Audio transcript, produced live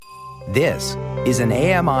This is an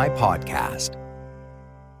AMI podcast.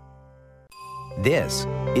 This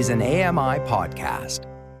is an AMI podcast.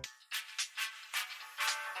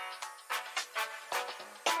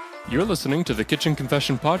 You're listening to the Kitchen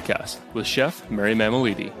Confession Podcast with Chef Mary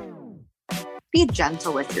Mammoliti. Be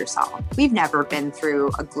gentle with yourself. We've never been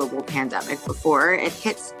through a global pandemic before. It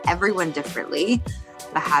hits everyone differently.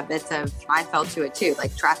 The habits of, I fell to it too,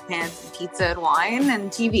 like trash pans and pizza and wine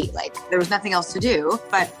and TV. Like there was nothing else to do.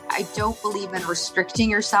 But I don't believe in restricting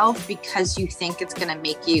yourself because you think it's going to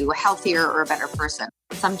make you healthier or a better person.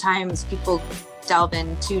 Sometimes people delve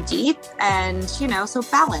in too deep and, so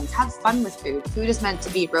balance, have fun with food. Food is meant to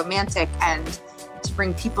be romantic and to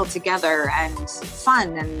bring people together and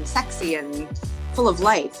fun and sexy and full of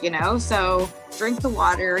life, So drink the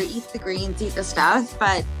water, eat the greens, eat the stuff.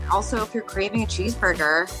 But also if you're craving a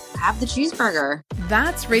cheeseburger, have the cheeseburger.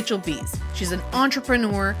 That's Rachel Bees. She's an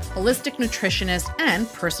entrepreneur, holistic nutritionist,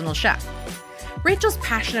 and personal chef. Rachel's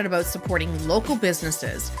passionate about supporting local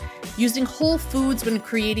businesses, using whole foods when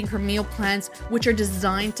creating her meal plans, which are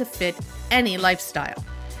designed to fit any lifestyle.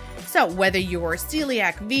 So whether you're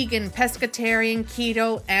celiac, vegan, pescatarian,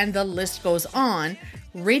 keto, and the list goes on,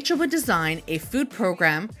 Rachel would design a food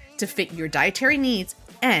program to fit your dietary needs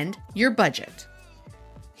and your budget.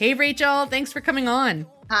 Hey, Rachel, thanks for coming on.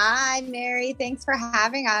 Hi, Mary. Thanks for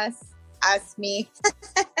having us. Me.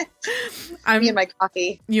 Me and my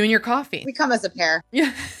coffee. You and your coffee. We come as a pair.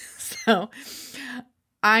 Yeah. So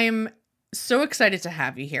I'm so excited to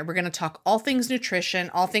have you here. We're going to talk all things nutrition,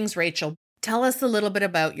 all things Rachel. Tell us a little bit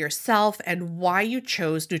about yourself and why you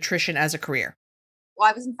chose nutrition as a career. Well,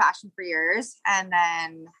 I was in fashion for years, and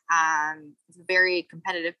then it's a very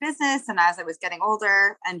competitive business. And as I was getting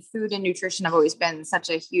older, and food and nutrition have always been such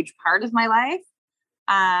a huge part of my life,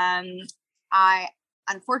 I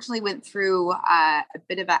unfortunately went through a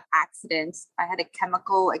bit of an accident. I had a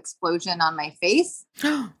chemical explosion on my face.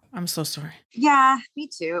 I'm so sorry. Yeah, me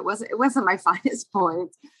too. It wasn't my finest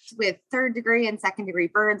point, with 3rd degree and 2nd degree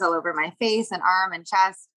burns all over my face and arm and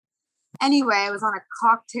chest. Anyway, I was on a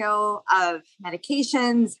cocktail of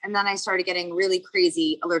medications, and then I started getting really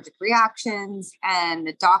crazy allergic reactions, and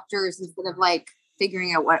the doctors, instead of like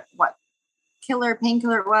figuring out what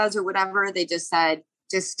painkiller it was or whatever, they just said,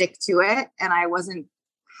 just stick to it. And I wasn't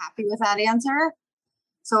happy with that answer.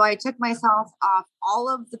 So I took myself off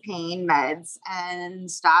all of the pain meds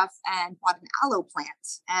and stuff and bought an aloe plant.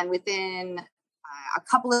 And within a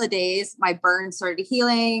couple of days, my burn started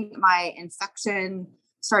healing, my infection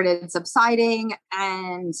started subsiding,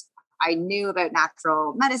 and I knew about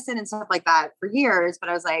natural medicine and stuff like that for years,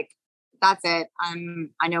 but I was like, that's it. I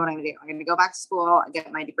know what I'm going to do. I'm going to go back to school and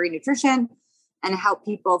get my degree in nutrition and help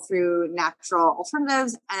people through natural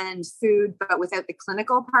alternatives and food, but without the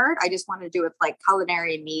clinical part. I just wanted to do it like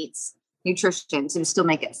culinary meets nutrition to still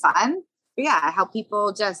make it fun. But yeah, help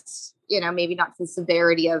people just, maybe not the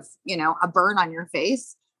severity of, a burn on your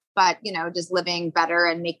face, but, just living better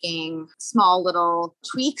and making small little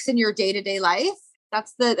tweaks in your day-to-day life.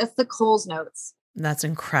 That's the Coles Notes. That's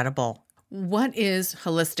incredible. What is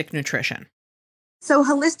holistic nutrition? So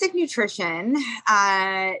holistic nutrition,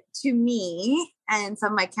 to me and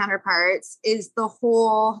some of my counterparts, is the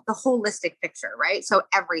holistic picture, right? So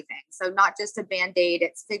everything. So not just a Band-Aid,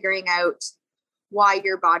 it's figuring out why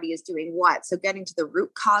your body is doing what. So getting to the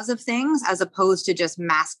root cause of things as opposed to just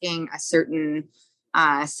masking a certain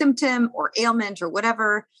symptom or ailment or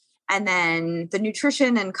whatever. And then the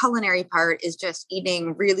nutrition and culinary part is just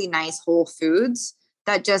eating really nice whole foods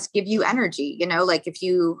that just give you energy, like if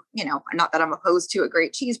you, not that I'm opposed to a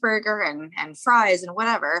great cheeseburger and fries and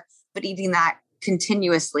whatever, but eating that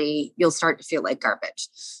continuously, you'll start to feel like garbage.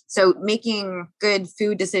 So making good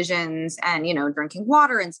food decisions and, drinking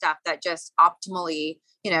water and stuff that just optimally,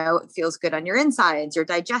 feels good on your insides, your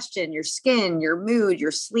digestion, your skin, your mood,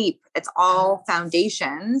 your sleep. It's all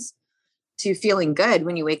foundations to feeling good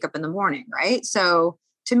when you wake up in the morning, right? So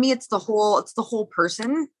to me, it's the whole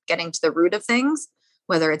person getting to the root of things,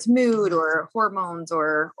 whether it's mood or hormones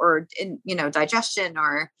or digestion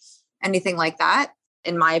or anything like that.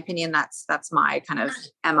 In my opinion, that's my kind of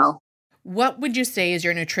MO. What would you say is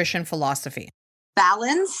your nutrition philosophy?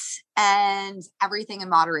 Balance and everything in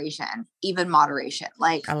moderation, even moderation.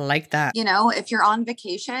 Like, I like that. If you're on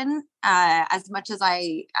vacation, as much as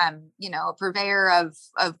I am, a purveyor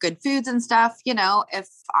of good foods and stuff, if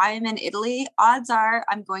I'm in Italy, odds are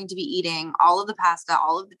I'm going to be eating all of the pasta,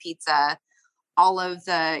 all of the pizza, all of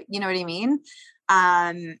the, you know what I mean?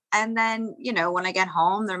 And then, when I get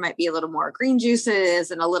home, there might be a little more green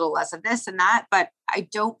juices and a little less of this and that, but I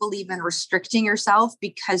don't believe in restricting yourself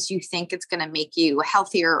because you think it's going to make you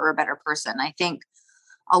healthier or a better person. I think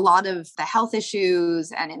a lot of the health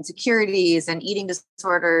issues and insecurities and eating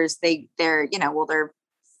disorders, they're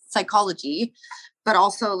psychology, but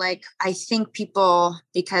also like, I think people,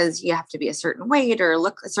 because you have to be a certain weight or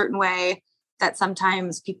look a certain way, that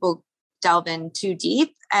sometimes people delve in too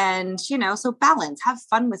deep. And, so balance, have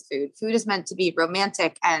fun with food. Food is meant to be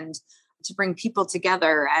romantic and to bring people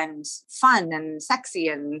together and fun and sexy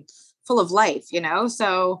and full of life,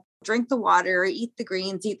 so drink the water, eat the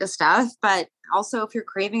greens, eat the stuff. But also if you're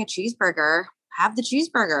craving a cheeseburger, have the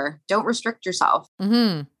cheeseburger. Don't restrict yourself.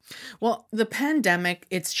 Mm-hmm. Well, the pandemic,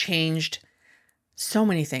 it's changed so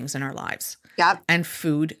many things in our lives. Yep. And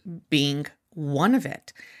food being one of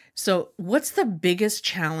it. So what's the biggest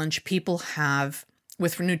challenge people have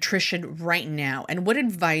with nutrition right now? And what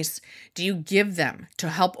advice do you give them to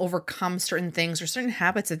help overcome certain things or certain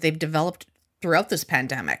habits that they've developed throughout this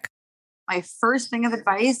pandemic? My first thing of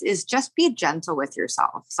advice is just be gentle with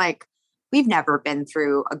yourself. It's like, we've never been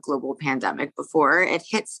through a global pandemic before. It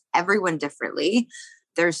hits everyone differently.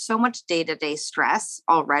 There's so much day-to-day stress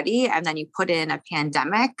already. And then you put in a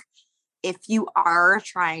pandemic. If you are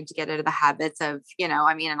trying to get into the habits of, and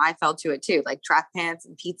I fell to it too, like track pants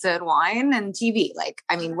and pizza and wine and TV.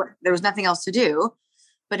 There was nothing else to do.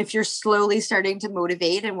 But if you're slowly starting to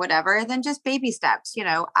motivate and whatever, then just baby steps,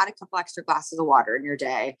 add a couple extra glasses of water in your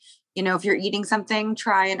day. If you're eating something,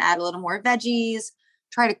 try and add a little more veggies,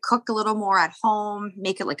 try to cook a little more at home,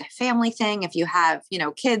 make it like a family thing. If you have,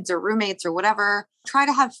 kids or roommates or whatever, try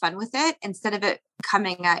to have fun with it instead of it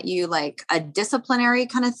coming at you like a disciplinary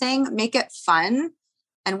kind of thing. Make it fun.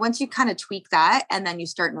 And once you kind of tweak that and then you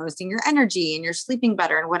start noticing your energy and you're sleeping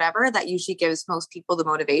better and whatever, that usually gives most people the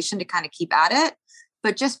motivation to kind of keep at it.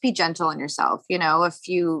 But just be gentle on yourself. If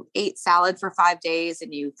you ate salad for 5 days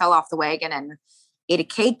and you fell off the wagon and ate a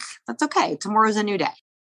cake, that's okay. Tomorrow's a new day.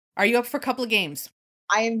 Are you up for a couple of games?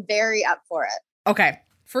 I am very up for it. Okay.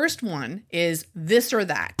 First one is this or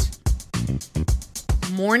that.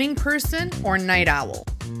 Morning person or night owl?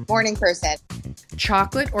 Morning person.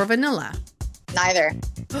 Chocolate or vanilla? Neither.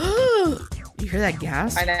 You hear that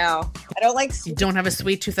gas? I know. I don't like sweet. You don't have a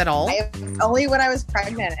sweet tooth at all? Only when I was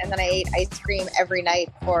pregnant, and then I ate ice cream every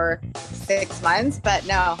night for 6 months. But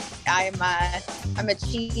no, I'm a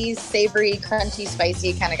cheese, savory, crunchy,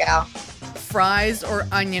 spicy kind of gal. Fries or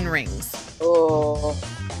onion rings? Oh,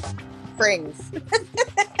 rings.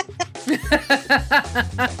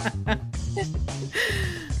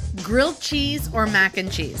 Grilled cheese or mac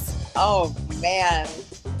and cheese? Oh man,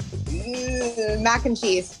 mac and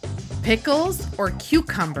cheese. Pickles or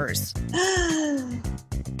cucumbers?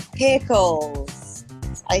 Pickles,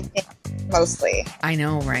 I think mostly. I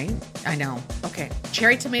know, right? I know. Okay.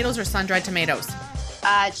 Cherry tomatoes or sun-dried tomatoes?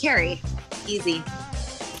 Cherry. Easy.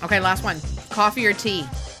 Okay, last one. Coffee or tea?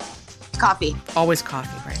 Coffee. Always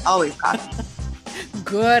coffee, right? Always coffee.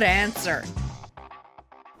 Good answer.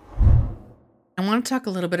 I want to talk a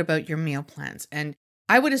little bit about your meal plans. And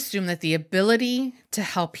I would assume that the ability to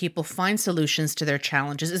help people find solutions to their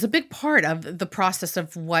challenges is a big part of the process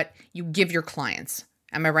of what you give your clients.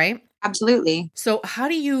 Am I right? Absolutely. So how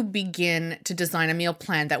do you begin to design a meal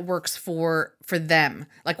plan that works for them?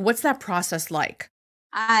 Like, what's that process like?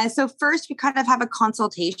 So first we kind of have a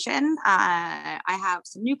consultation. I have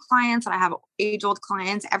some new clients and I have age-old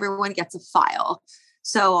clients. Everyone gets a file.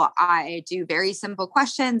 So I do very simple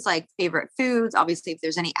questions like favorite foods, obviously if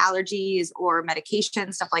there's any allergies or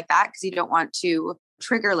medication, stuff like that, because you don't want to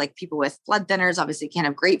trigger like people with blood thinners, obviously can't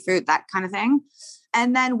have grapefruit, that kind of thing.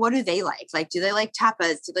 And then what do they like? Like, do they like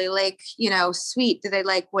tapas? Do they like, sweet? Do they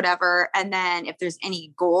like whatever? And then if there's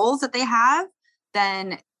any goals that they have,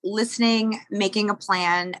 then listening, making a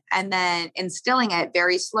plan, and then instilling it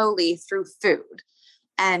very slowly through food.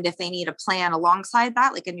 And if they need a plan alongside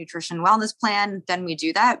that, like a nutrition wellness plan, then we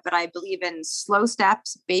do that. But I believe in slow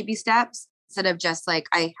steps, baby steps, instead of just like,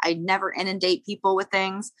 I never inundate people with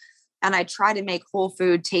things. And I try to make whole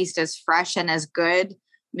food taste as fresh and as good,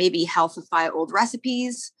 maybe healthify old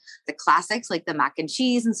recipes, the classics like the mac and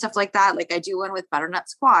cheese and stuff like that. Like I do one with butternut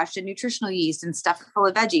squash and nutritional yeast and stuff full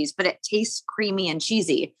of veggies, but it tastes creamy and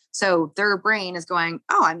cheesy. So their brain is going,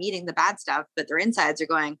 oh, I'm eating the bad stuff, but their insides are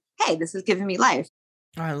going, hey, this is giving me life.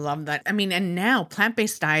 Oh, I love that. I mean, and now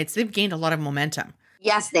plant-based diets, they've gained a lot of momentum.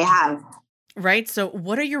 Yes, they have. Right? So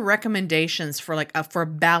what are your recommendations for for a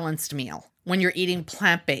balanced meal when you're eating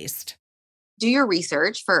plant-based? Do your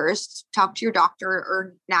research first, talk to your doctor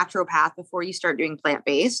or naturopath before you start doing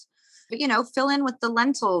plant-based. But, fill in with the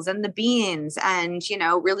lentils and the beans and,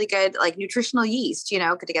 really good like nutritional yeast,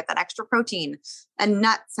 to get that extra protein and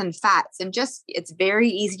nuts and fats. And just, it's very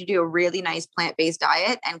easy to do a really nice plant-based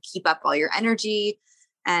diet and keep up all your energy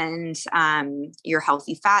and your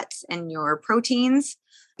healthy fats and your proteins.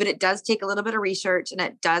 but it does take a little bit of research, and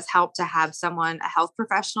it does help to have someone, a health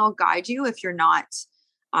professional, guide you if you're not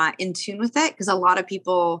in tune with it. Because a lot of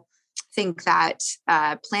people think that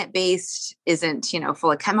plant-based isn't,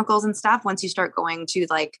 full of chemicals and stuff. Once you start going to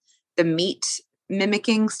like the meat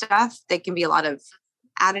mimicking stuff, there can be a lot of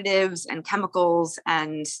additives and chemicals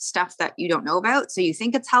and stuff that you don't know about. So you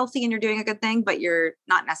think it's healthy and you're doing a good thing, but you're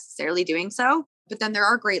not necessarily doing so. But then there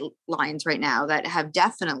are great lines right now that have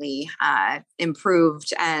definitely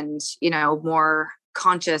improved and, more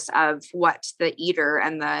conscious of what the eater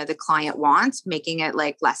and the client wants, making it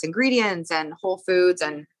like less ingredients and whole foods.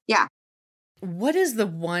 And yeah. What is the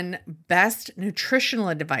one best nutritional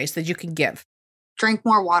advice that you can give? Drink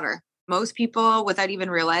more water. Most people, without even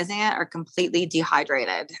realizing it, are completely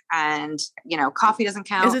dehydrated. And, coffee doesn't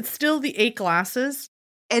count. Is it still the 8 glasses?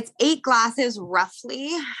 It's 8 glasses roughly.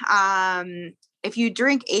 If you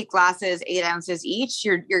drink 8 glasses, 8 ounces each,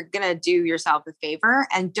 you're going to do yourself a favor,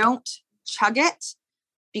 and don't chug it,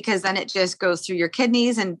 because then it just goes through your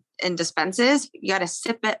kidneys and dispenses. You got to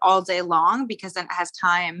sip it all day long, because then it has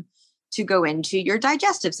time to go into your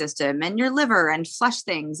digestive system and your liver and flush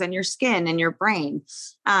things and your skin and your brain.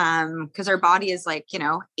 Because our body is like,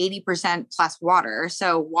 80% plus water.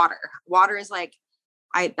 So water is like,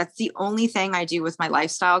 that's the only thing I do with my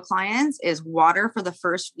lifestyle clients is water for the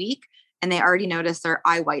first week. And they already notice their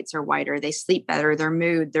eye whites are whiter. They sleep better, their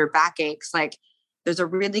mood, their backaches. Like, there's a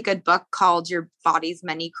really good book called Your Body's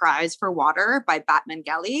Many Cries for Water by Batman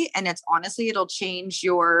Gelly. And it's honestly, it'll change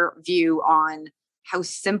your view on how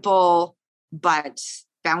simple but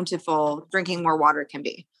bountiful drinking more water can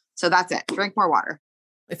be. So that's it. Drink more water.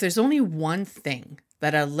 If there's only one thing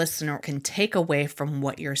that a listener can take away from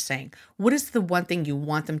what you're saying, what is the one thing you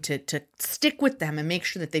want them to stick with them and make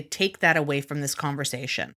sure that they take that away from this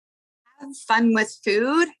conversation? Have fun with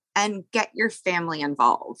food and get your family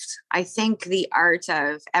involved. I think the art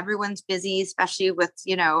of everyone's busy, especially with,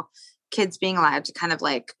 kids being allowed to kind of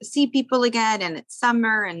like see people again, and it's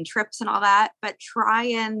summer and trips and all that, but try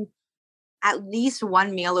and at least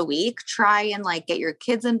one meal a week, try and like get your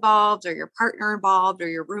kids involved or your partner involved or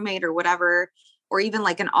your roommate or whatever, or even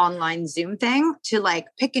like an online Zoom thing to like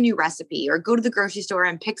pick a new recipe or go to the grocery store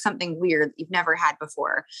and pick something weird that you've never had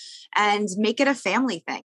before and make it a family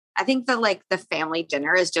thing. I think that like the family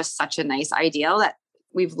dinner is just such a nice ideal that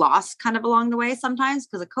we've lost kind of along the way sometimes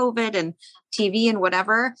because of COVID and TV and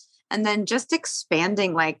whatever. And then just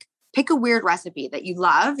expanding, like pick a weird recipe that you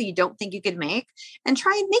love, you don't think you could make, and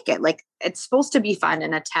try and make it. Like it's supposed to be fun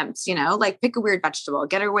and attempts, like pick a weird vegetable,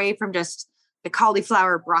 get away from just the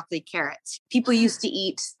cauliflower, broccoli, carrots. People used to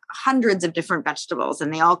eat hundreds of different vegetables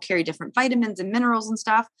and they all carry different vitamins and minerals and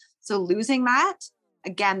stuff. So losing that,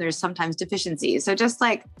 again, there's sometimes deficiencies. So just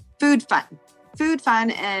like food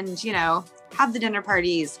fun and, have the dinner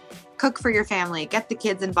parties, cook for your family, get the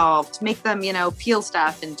kids involved, make them, peel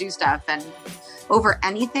stuff and do stuff. And over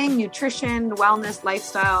anything, nutrition, wellness,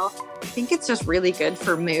 lifestyle, I think it's just really good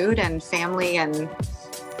for mood and family and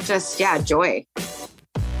just, joy.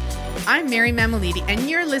 I'm Mary Mammoliti, and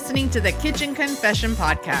you're listening to the Kitchen Confession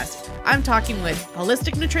Podcast. I'm talking with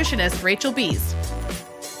holistic nutritionist Rachel Bees.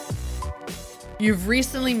 You've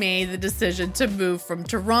recently made the decision to move from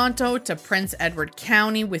Toronto to Prince Edward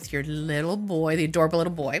County with your little boy, the adorable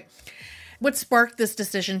little boy. What sparked this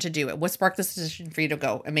decision to do it? What sparked this decision for you to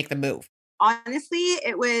go and make the move? Honestly,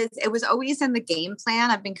 it was always in the game plan.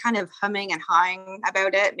 I've been kind of humming and hawing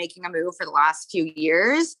about it, making a move for the last few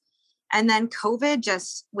years. And then COVID,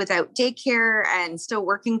 just without daycare and still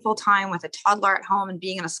working full time with a toddler at home and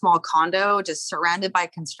being in a small condo, just surrounded by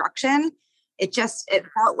construction, it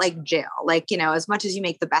felt like jail. Like, as much as you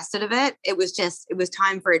make the best out of it, it was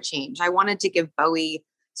time for a change. I wanted to give Bowie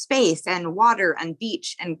space and water and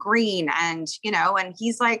beach and green and, and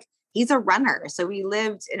he's a runner. So we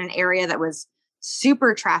lived in an area that was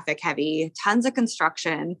super traffic heavy, tons of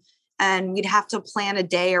construction, and we'd have to plan a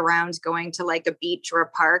day around going to like a beach or a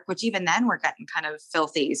park, which even then we're getting kind of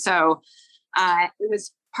filthy. So it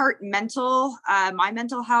was part mental, my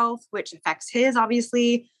mental health, which affects his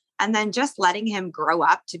obviously. And then just letting him grow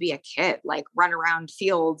up to be a kid, like run around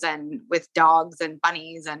fields and with dogs and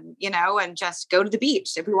bunnies and, and just go to the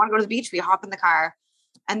beach. If we want to go to the beach, we hop in the car.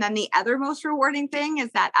 And then the other most rewarding thing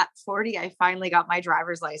is that at 40, I finally got my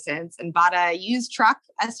driver's license and bought a used truck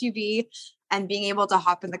SUV, and being able to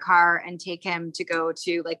hop in the car and take him to go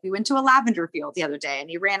to, like, we went to a lavender field the other day and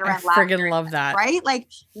he ran around. I friggin' love that. Right?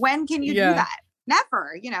 Like, when can you do that?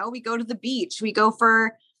 Never. We go to the beach, we go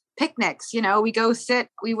for picnics,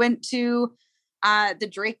 we went to the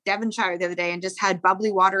Drake Devonshire the other day and just had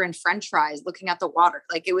bubbly water and French fries looking at the water.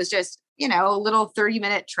 Like, it was just, a little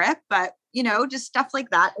 30-minute trip, but just stuff like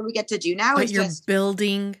that we get to do now. But is you're just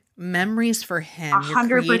building memories for him. You're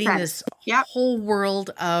 100%. creating this Yep. whole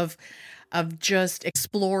world of just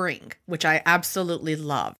exploring, which I absolutely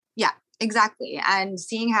love. Yeah, exactly. And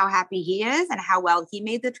seeing how happy he is and how well he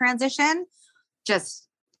made the transition just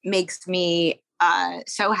makes me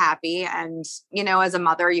so happy. And, as a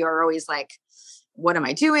mother, you're always like, what am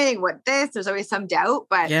I doing? What this? There's always some doubt.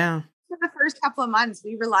 But Yeah. for the first couple of months,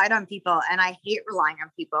 we relied on people, and I hate relying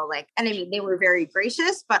on people. And I mean, they were very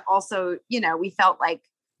gracious, but also, we felt like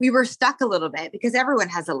we were stuck a little bit because everyone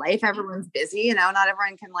has a life. Everyone's busy, not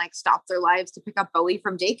everyone can like stop their lives to pick up Bowie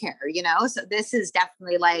from daycare, So this is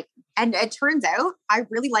definitely like, and it turns out I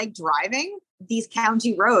really like driving these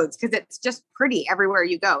county roads because it's just pretty everywhere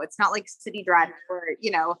you go. It's not like city driving where,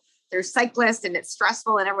 there's cyclists and it's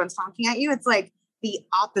stressful and everyone's honking at you. It's like the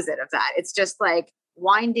opposite of that. It's just like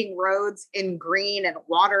winding roads in green and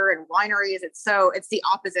water and wineries. It's the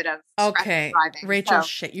opposite of Okay, driving. Rachel,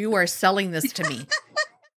 shit, you are selling this to me.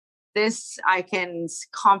 This I can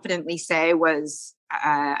confidently say was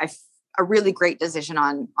a really great decision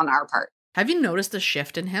on our part. Have you noticed a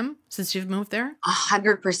shift in him since you've moved there?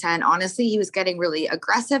 100%. Honestly, he was getting really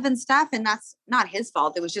aggressive and stuff, and that's not his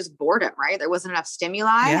fault. It was just boredom, right? There wasn't enough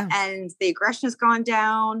stimuli, and the aggression has gone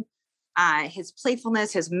down. His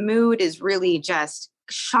playfulness, his mood is really just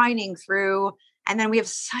shining through. And then we have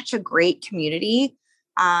such a great community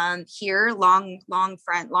here, long-term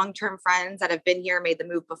friends that have been here, made the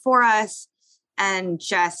move before us, and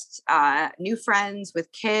just new friends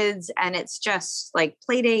with kids. And it's just like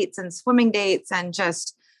play dates and swimming dates. And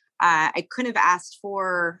just, I couldn't have asked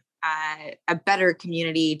for a better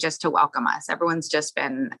community just to welcome us. Everyone's just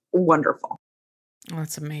been wonderful. Oh,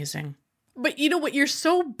 that's amazing. But you know what? You're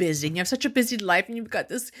so busy. You have such a busy life, and you've got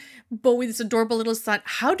this Bowie, this adorable little son.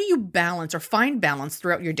 How do you balance or find balance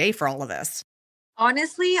throughout your day for all of this?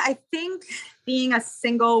 Honestly, I think being a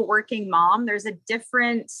single working mom, there's a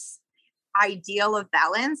different ideal of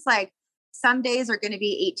balance. Like some days are going to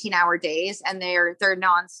be 18-hour days and they're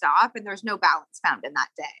nonstop, and there's no balance found in that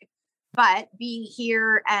day. But being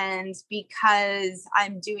here, and because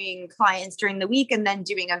I'm doing clients during the week and then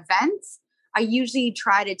doing events, I usually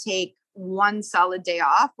try to take one solid day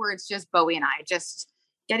off where it's just Bowie and I just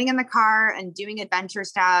getting in the car and doing adventure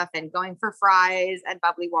stuff and going for fries and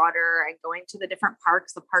bubbly water and going to the different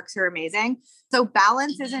parks. The parks are amazing. So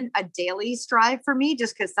balance isn't a daily strive for me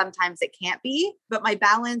just because sometimes it can't be, but my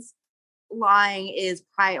balance line is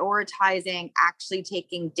prioritizing actually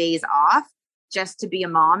taking days off just to be a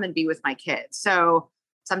mom and be with my kids. So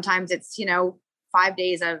sometimes it's, 5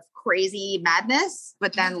 days of crazy madness,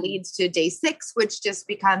 but then leads to day 6, which just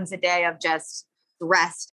becomes a day of just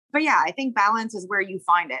rest. But yeah, I think balance is where you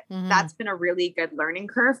find it. Mm-hmm. That's been a really good learning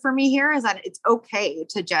curve for me here, is that it's okay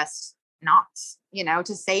to just not,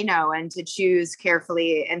 to say no and to choose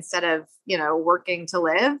carefully instead of, working to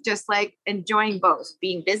live, just like enjoying both,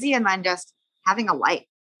 being busy and then just having a life.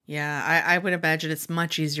 Yeah, I would imagine it's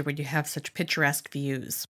much easier when you have such picturesque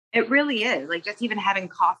views. It really is. Like just even having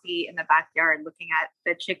coffee in the backyard, looking at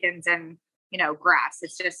the chickens and, grass.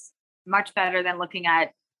 It's just much better than looking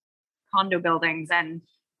at condo buildings and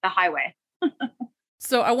the highway.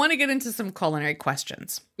 So I want to get into some culinary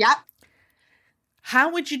questions. Yep.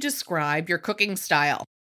 How would you describe your cooking style?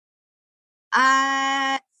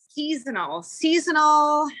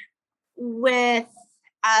 Seasonal with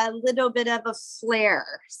a little bit of a flair.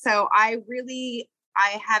 So I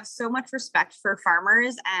have so much respect for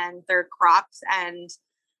farmers and their crops, and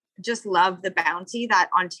just love the bounty that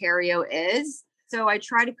Ontario is. So I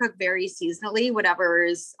try to cook very seasonally, whatever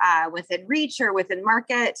is within reach or within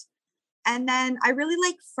market. And then I really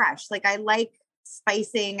like fresh. Like I like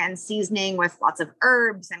spicing and seasoning with lots of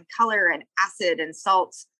herbs and color and acid and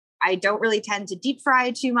salt. I don't really tend to deep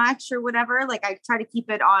fry too much or whatever. Like I try to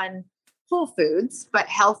keep it on whole foods, but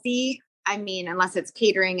healthy. I mean, unless it's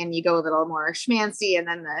catering and you go a little more schmancy and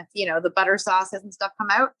then the butter sauces and stuff come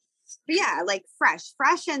out. But yeah, like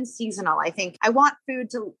fresh and seasonal. I think I want food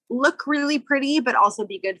to look really pretty, but also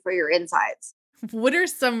be good for your insides. What are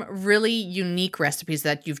some really unique recipes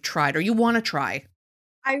that you've tried or you want to try?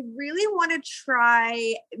 I really want to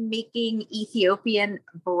try making Ethiopian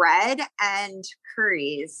bread and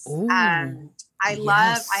curries. Ooh, I'm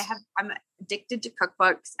addicted to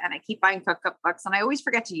cookbooks and I keep buying cookbooks and I always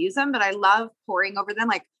forget to use them, but I love poring over them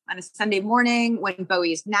like on a Sunday morning when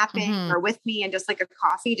Bowie's napping or with me and just like a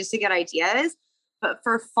coffee just to get ideas. But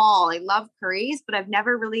for fall, I love curries, but I've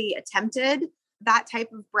never really attempted that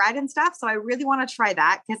type of bread and stuff. So I really want to try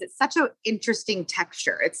that because it's such an interesting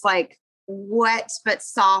texture. It's like wet, but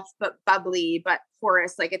soft, but bubbly, but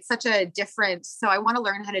porous. Like it's such a different, so I want to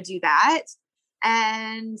learn how to do that.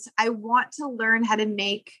 And I want to learn how to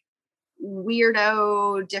make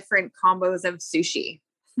weirdo different combos of sushi.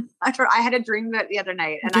 I had a dream of it the other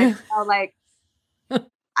night, and I felt like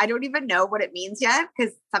I don't even know what it means yet,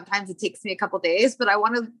 because sometimes it takes me a couple days, but I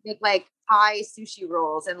want to make like Thai sushi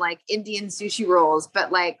rolls and like Indian sushi rolls,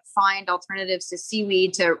 but like find alternatives to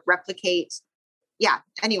seaweed to replicate. Yeah.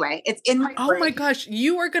 Anyway, it's in my brain. Oh my gosh.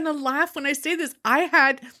 You are going to laugh when I say this.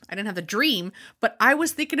 I didn't have the dream, but I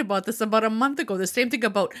was thinking about this about a month ago. The same thing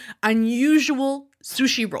about unusual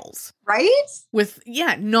sushi rolls. Right? With,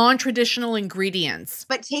 non-traditional ingredients.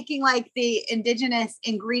 But taking like the indigenous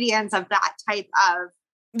ingredients of that type of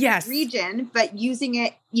region, but using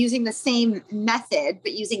the same method,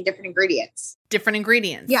 but using different ingredients.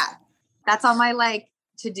 Yeah. That's on my like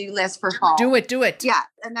to-do list for fall. Do it. Yeah.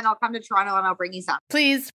 And then I'll come to Toronto and I'll bring you some.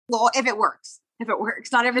 Please. Well, if it works.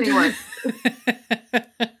 Not everything works.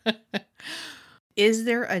 Is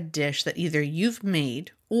there a dish that either you've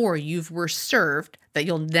made or were served that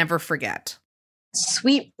you'll never forget?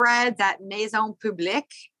 Sweetbreads at Maison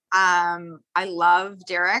Publique. I love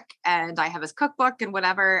Derek, and I have his cookbook and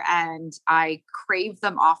whatever, and I crave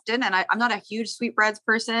them often. And I'm not a huge sweetbreads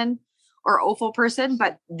person or offal person,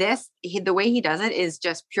 but the way he does it is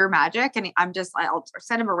just pure magic. And I'll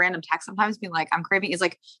send him a random text sometimes being like, I'm craving. He's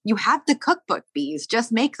like, you have the cookbook, bees,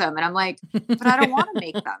 just make them. And I'm like, but I don't want to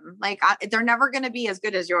make them. Like they're never going to be as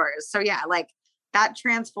good as yours. So yeah, like that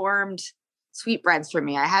transformed sweetbreads for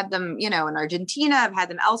me. I had them, in Argentina, I've had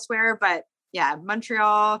them elsewhere, but yeah,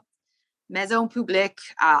 Montreal, Maison Publique.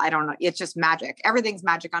 I don't know. It's just magic. Everything's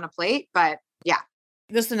magic on a plate, but yeah.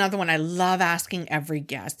 This is another one I love asking every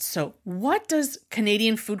guest. So what does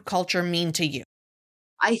Canadian food culture mean to you?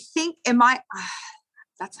 I think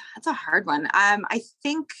that's a hard one. I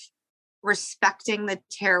think respecting the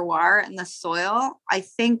terroir and the soil. I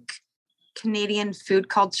think Canadian food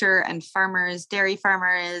culture and farmers, dairy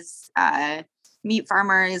farmers, meat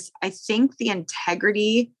farmers, I think the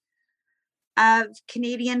integrity of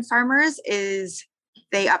Canadian farmers is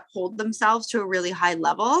they uphold themselves to a really high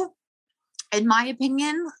level, in my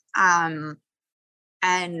opinion, and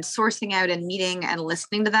sourcing out and meeting and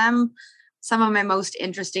listening to them. Some of my most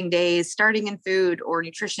interesting days starting in food or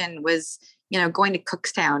nutrition was, going to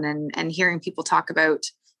Cookstown and hearing people talk about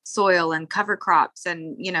soil and cover crops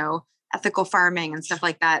and, ethical farming and stuff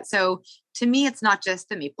like that. So to me, it's not just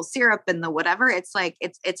the maple syrup and the whatever. It's like,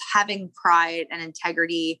 it's having pride and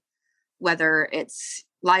integrity, whether it's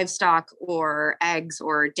livestock or eggs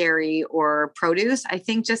or dairy or produce. I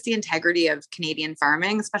think just the integrity of Canadian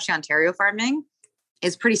farming, especially Ontario farming,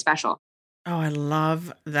 is pretty special. Oh, I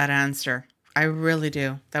love that answer. I really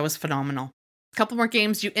do. That was phenomenal. A couple more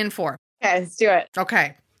games you in for. Okay, let's do it.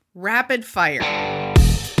 Okay. Rapid fire.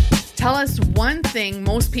 Tell us one thing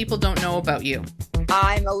most people don't know about you.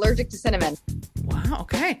 I'm allergic to cinnamon. Wow,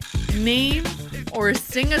 okay. Name or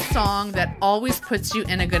sing a song that always puts you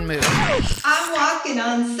in a good mood. I'm walking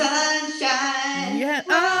on sunshine. Yeah.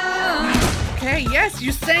 Oh. Okay, yes,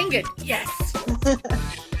 you sang it. Yes.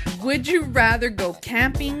 Would you rather go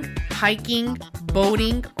camping, hiking,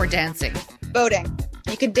 boating, or dancing? Boating.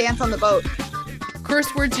 You could dance on the boat.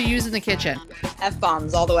 Curse words you use in the kitchen.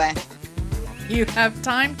 F-bombs all the way. You have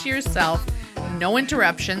time to yourself, no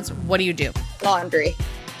interruptions. What do you do? Laundry.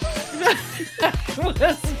 I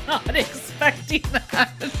was not expecting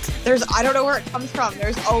that. I don't know where it comes from.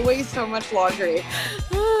 There's always so much laundry.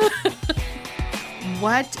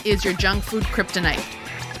 What is your junk food kryptonite?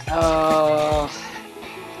 Oh,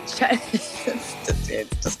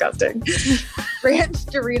 it's disgusting. Ranch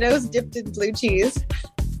Doritos dipped in blue cheese.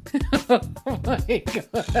 Oh my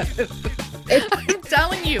God. I'm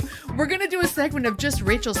telling you, we're going to do a segment of just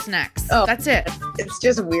Rachel snacks. Oh, that's it. It's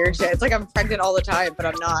just weird shit. It's like I'm pregnant all the time, but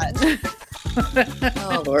I'm not.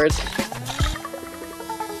 Oh, Lord.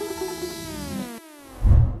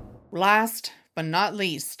 Last but not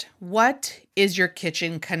least, what is your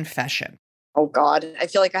kitchen confession? Oh, God. I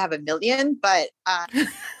feel like I have a million, but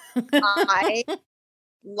I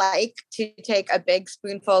like to take a big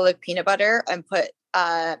spoonful of peanut butter and put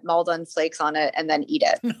Maldon flakes on it and then eat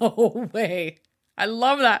it. No way. I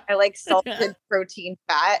love that. I like salted protein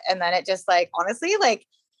fat, and then it just honestly,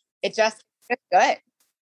 it's good.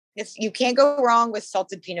 You can't go wrong with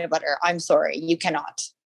salted peanut butter. I'm sorry, you cannot.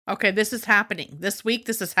 Okay, this is happening. This week,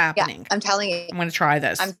 this is happening. Yeah, I'm telling you. I'm going to try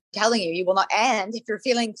this. I'm telling you, you will not. And if you're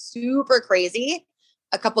feeling super crazy,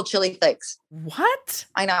 a couple chili flakes. What?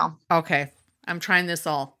 I know. Okay. I'm trying this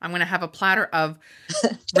all. I'm going to have a platter of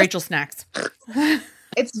Rachel snacks.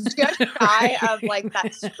 It's just shy of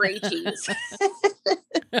that spray cheese.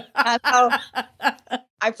 That's how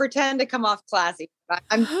I I pretend to come off classy.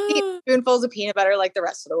 I'm eating spoonfuls of peanut butter like the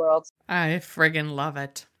rest of the world. I friggin' love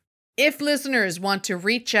it. If listeners want to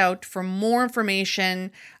reach out for more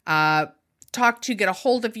information, talk to you, get a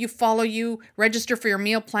hold of you, follow you, register for your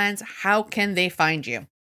meal plans, how can they find you?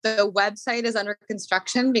 The website is under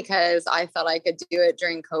construction because I thought I could do it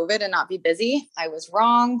during COVID and not be busy. I was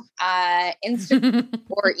wrong. Instagram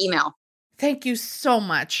or email. Thank you so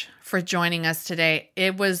much for joining us today.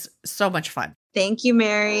 It was so much fun. Thank you,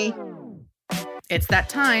 Mary. It's that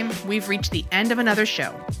time. We've reached the end of another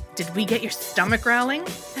show. Did we get your stomach growling?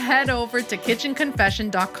 Head over to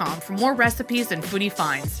kitchenconfession.com for more recipes and foodie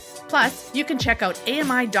finds. Plus, you can check out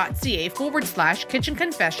ami.ca/Kitchen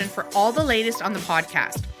Confession for all the latest on the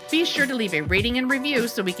podcast. Be sure to leave a rating and review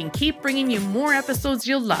so we can keep bringing you more episodes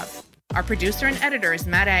you'll love. Our producer and editor is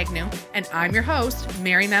Matt Agnew, and I'm your host,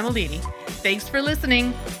 Mary Mammoliti. Thanks for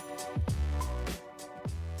listening.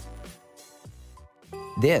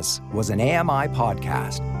 This was an AMI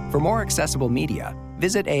podcast. For more accessible media,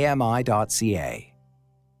 visit ami.ca.